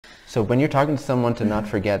So when you're talking to someone, to not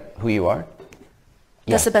forget who you are.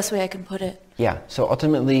 That's the best way I can put it. Yeah. So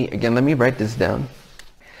ultimately, again, let me write this down.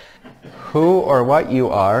 Who or what you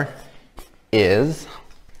are is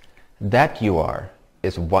that you are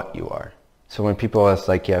is what you are. So when people ask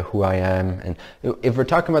like, yeah, who I am, and if we're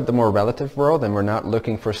talking about the more relative world and we're not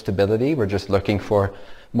looking for stability, we're just looking for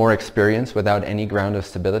more experience without any ground of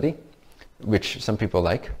stability, which some people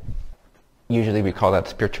like. Usually we call that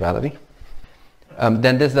spirituality.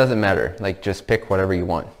 Then this doesn't matter. Like, just pick whatever you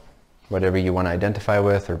want. Whatever you want to identify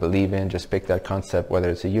with or believe in, just pick that concept, whether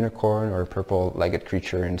it's a unicorn or a purple-legged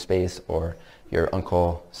creature in space, or your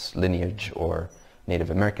uncle's lineage or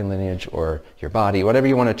Native American lineage, or your body, whatever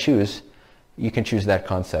you want to choose, you can choose that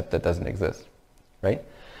concept that doesn't exist, right?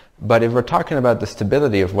 But if we're talking about the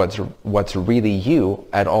stability of what's really you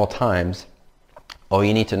at all times, all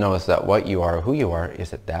you need to know is that what you are, who you are,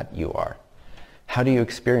 is that you are. How do you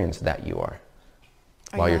experience that you are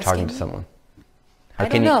while you're talking to someone? I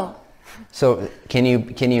don't know. So can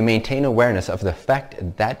you maintain awareness of the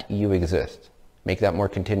fact that you exist? Make that more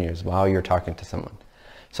continuous while you're talking to someone.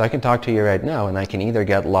 So I can talk to you right now and I can either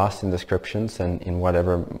get lost in descriptions and in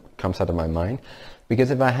whatever comes out of my mind,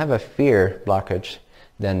 because if I have a fear blockage,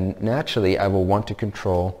 then naturally I will want to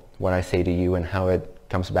control what I say to you and how it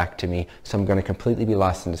comes back to me, so I'm going to completely be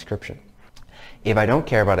lost in description. If I don't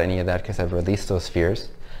care about any of that because I've released those fears,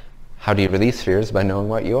 how do you release fears? By knowing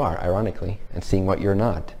what you are, ironically, and seeing what you're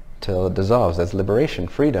not, till it dissolves. That's liberation,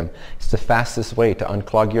 freedom. It's the fastest way to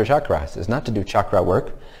unclog your chakras. It's not to do chakra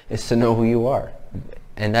work, it's to know who you are.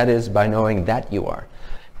 And that is by knowing that you are.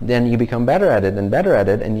 Then you become better at it,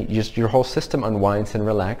 and your whole system unwinds and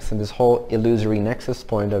relaxes, and this whole illusory nexus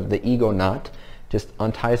point of the ego knot just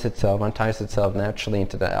unties itself naturally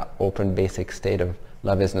into the open basic state of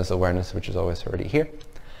love, isness, awareness, which is always already here.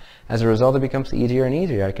 As a result, it becomes easier and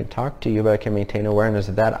easier. I can talk to you, but I can maintain awareness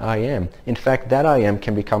that I am. In fact, that I am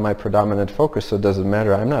can become my predominant focus, so it doesn't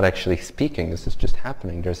matter. I'm not actually speaking. This is just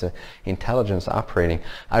happening. There's an intelligence operating.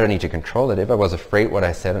 I don't need to control it. If I was afraid what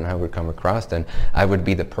I said and how it would come across, then I would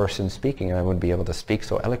be the person speaking, and I wouldn't be able to speak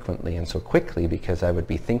so eloquently and so quickly, because I would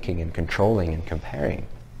be thinking and controlling and comparing.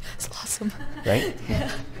 It's awesome. Right? Yeah.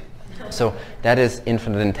 So that is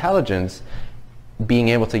infinite intelligence, being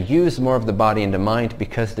able to use more of the body and the mind,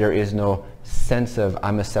 because there is no sense of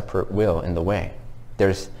I'm a separate will in the way.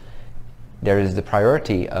 There is the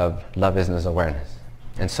priority of love, isness, awareness.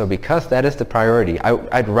 And so because that is the priority,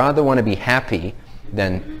 I'd rather want to be happy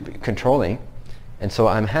than controlling. And so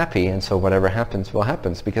I'm happy, and so whatever happens will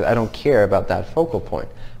happen, because I don't care about that focal point.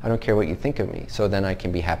 I don't care what you think of me. So then I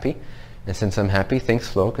can be happy. And since I'm happy, things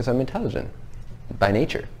flow because I'm intelligent by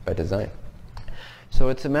nature, by design. So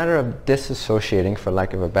it's a matter of disassociating, for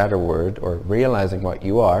lack of a better word, or realizing what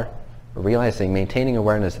you are, or maintaining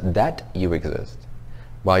awareness that you exist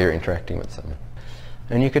while you're interacting with someone.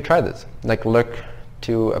 And you could try this. Like, look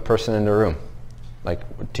to a person in the room, like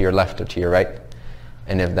to your left or to your right.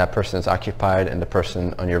 And if that person is occupied and the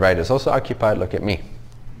person on your right is also occupied, look at me.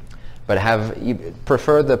 But you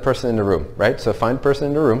prefer the person in the room, right? So find the person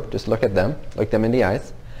in the room, just look at them, look them in the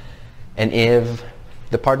eyes. And if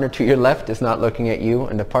the partner to your left is not looking at you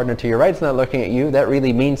and the partner to your right is not looking at you, that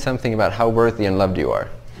really means something about how worthy and loved you are.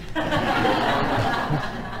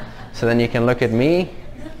 So then you can look at me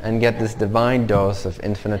and get this divine dose of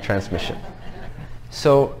infinite transmission.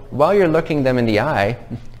 So while you're looking them in the eye,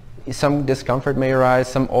 some discomfort may arise,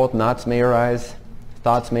 some old knots may arise,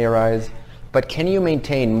 thoughts may arise, but can you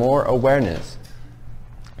maintain more awareness?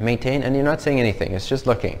 Maintain, and you're not saying anything, it's just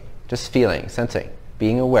looking, just feeling, sensing,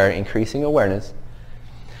 being aware, increasing awareness.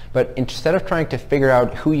 But instead of trying to figure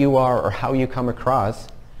out who you are or how you come across,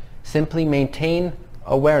 simply maintain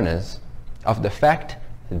awareness of the fact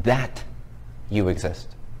that you exist.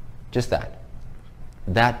 Just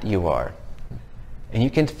that you are. And you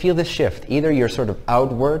can feel the shift. Either you're sort of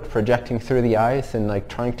outward, projecting through the eyes and like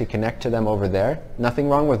trying to connect to them over there. Nothing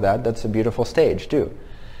wrong with that. That's a beautiful stage too.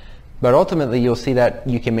 But ultimately you'll see that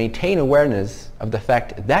you can maintain awareness of the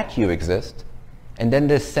fact that you exist, and then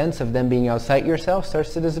this sense of them being outside yourself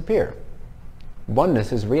starts to disappear.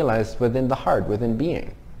 Oneness is realized within the heart, within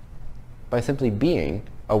being, by simply being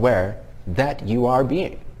aware that you are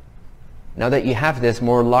being. Now that you have this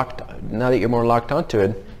now that you're more locked onto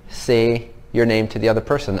it, say your name to the other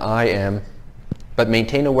person, I am, but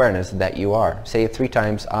maintain awareness that you are. Say it 3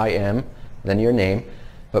 times, I am, then your name,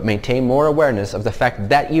 but maintain more awareness of the fact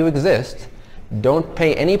that you exist. Don't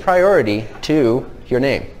pay any priority to your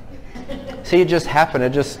name. See, it just happened,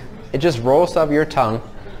 it just rolls off your tongue,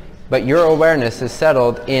 but your awareness is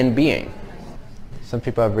settled in being. Some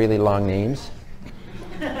people have really long names.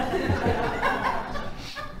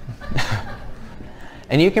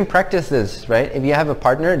 And you can practice this, right? If you have a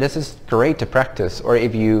partner, this is great to practice. Or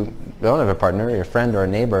if you don't have a partner, your friend or a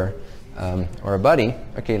neighbor or a buddy.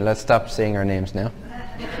 Okay, let's stop saying our names now.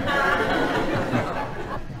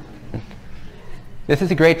 This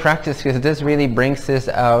is a great practice because this really brings this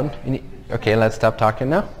out. Okay, let's stop talking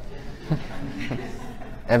now.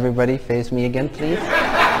 Everybody face me again, please.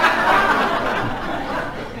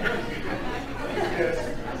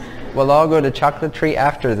 We'll all go to Chocolate Tree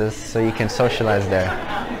after this so you can socialize there.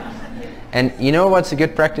 And you know what's a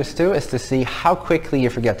good practice too? Is to see how quickly you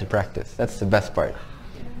forget to practice. That's the best part.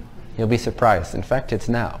 You'll be surprised. In fact, it's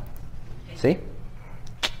now. See?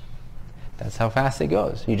 That's how fast it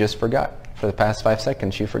goes. You just forgot. For the past 5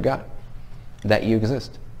 seconds, you forgot that you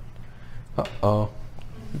exist. Uh-oh.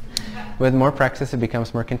 With more practice, it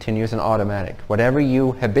becomes more continuous and automatic. Whatever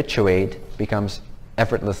you habituate becomes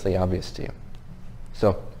effortlessly obvious to you.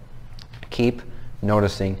 So, keep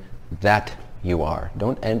noticing that you are.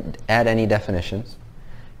 Don't add any definitions.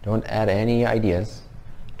 Don't add any ideas.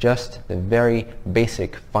 Just the very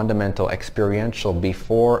basic, fundamental, experiential,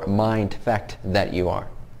 before mind fact that you are.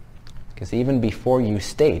 Because even before you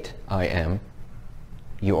state, I am,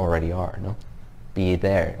 you already are, no? Be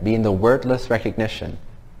there. Be in the wordless recognition,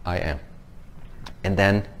 I am. And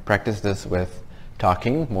then practice this with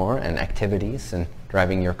talking more and activities and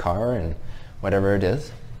driving your car and whatever it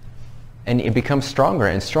is. And it becomes stronger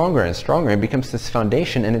and stronger and stronger. It becomes this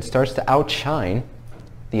foundation, and it starts to outshine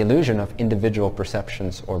the illusion of individual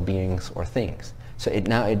perceptions or beings or things. So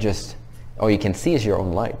now it just, all you can see is your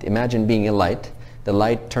own light. Imagine being a light. The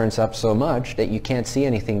light turns up so much that you can't see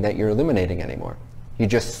anything that you're illuminating anymore. You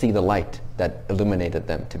just see the light that illuminated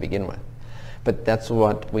them to begin with. But that's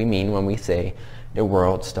what we mean when we say the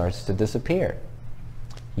world starts to disappear.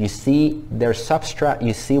 You see their substrate,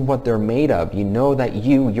 you see what they're made of. You know that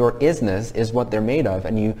your isness is what they're made of,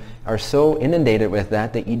 and you are so inundated with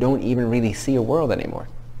that that you don't even really see a world anymore.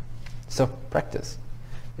 So practice.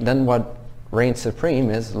 Then what reigns supreme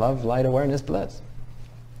is love, light, awareness, bliss.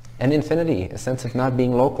 And infinity, a sense of not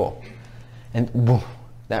being local. And boom,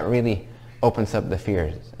 that really opens up the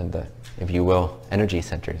fears and the, if you will, energy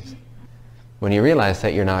centers. When you realize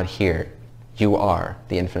that you're not here, you are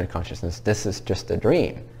the infinite consciousness. This is just a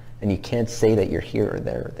dream. And you can't say that you're here or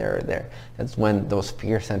there or there or there. That's when those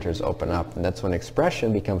fear centers open up. And that's when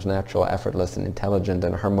expression becomes natural, effortless, and intelligent,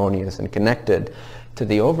 and harmonious, and connected to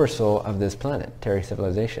the oversoul of this planetary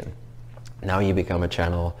civilization. Now you become a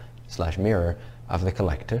channel / mirror of the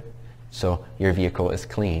collector. So your vehicle is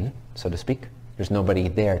clean, so to speak. There's nobody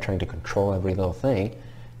there trying to control every little thing.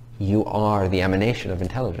 You are the emanation of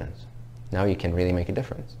intelligence. Now you can really make a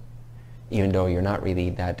difference, even though you're not really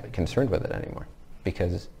that concerned with it anymore.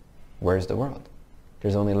 Because where's the world?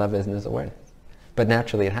 There's only love, vastness, awareness. But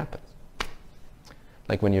naturally it happens.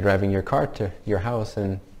 Like when you're driving your car to your house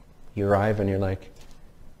and you arrive and you're like,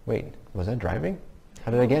 wait, was I driving?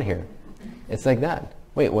 How did I get here? It's like that.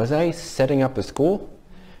 Wait, was I setting up a school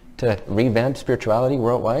to revamp spirituality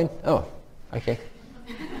worldwide? Oh, okay.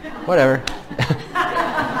 Whatever.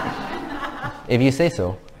 If you say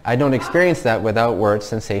so. I don't experience that without words,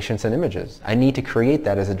 sensations, and images. I need to create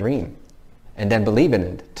that as a dream and then believe in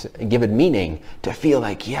it, to give it meaning, to feel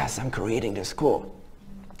like, yes, I'm creating this school.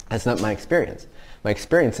 That's not my experience. My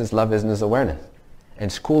experience is love, vastness, awareness.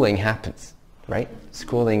 And schooling happens, right?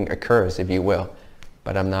 Schooling occurs, if you will.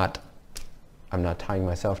 But I'm not tying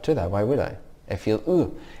myself to that. Why would I? I feel,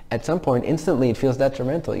 ooh. At some point, instantly, it feels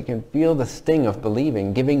detrimental. You can feel the sting of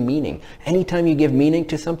believing, giving meaning. Anytime you give meaning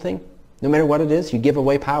to something, no matter what it is, you give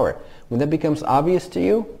away power. When that becomes obvious to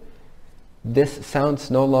you, this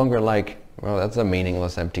sounds no longer like, well, that's a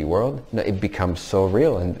meaningless, empty world. No, it becomes so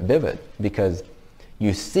real and vivid because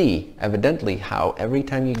you see, evidently, how every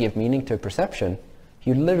time you give meaning to a perception,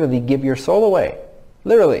 you literally give your soul away.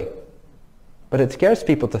 Literally. But it scares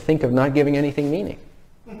people to think of not giving anything meaning.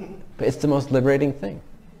 But it's the most liberating thing.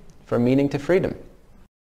 From meaning to freedom.